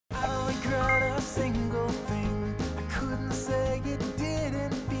a single thing. I couldn't say it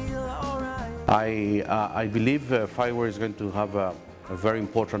didn't feel alright. I believe FIware is going to have a very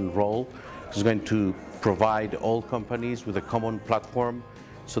important role. It's going to provide all companies with a common platform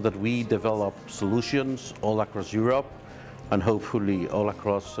so that we develop solutions all across Europe and hopefully all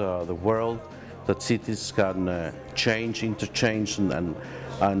across the world, that cities can change, interchange,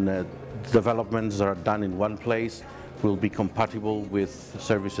 and developments that are done in one place will be compatible with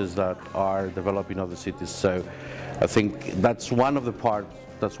services that are developed in other cities. So I think that's one of the parts,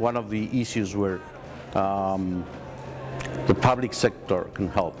 that's one of the issues where the public sector can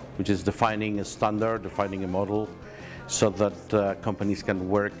help, which is defining a standard, defining a model, so that companies can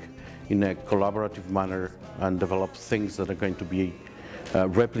work in a collaborative manner and develop things that are going to be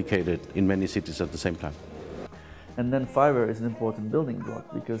replicated in many cities at the same time. And then FIware is an important building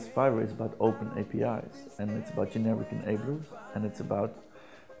block, because FIware is about open APIs, and it's about generic enablers, and it's about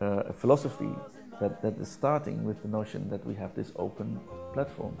a philosophy that is starting with the notion that we have this open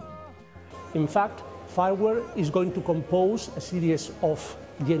platform. In fact, FIware is going to compose a series of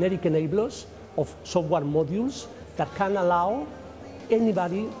generic enablers of software modules that can allow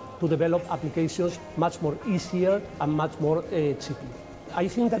anybody to develop applications much more easier and much more cheaply. I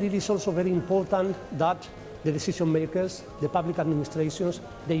think that it is also very important that the decision makers, the public administrations,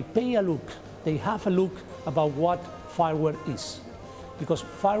 they pay a look, they have a look about what FIware is. Because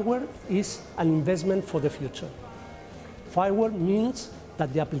FIware is an investment for the future. FIware means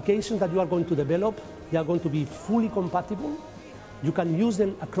that the applications that you are going to develop, they are going to be fully compatible. You can use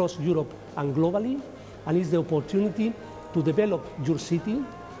them across Europe and globally, and it's the opportunity to develop your city,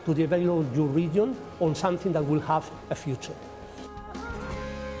 to develop your region on something that will have a future.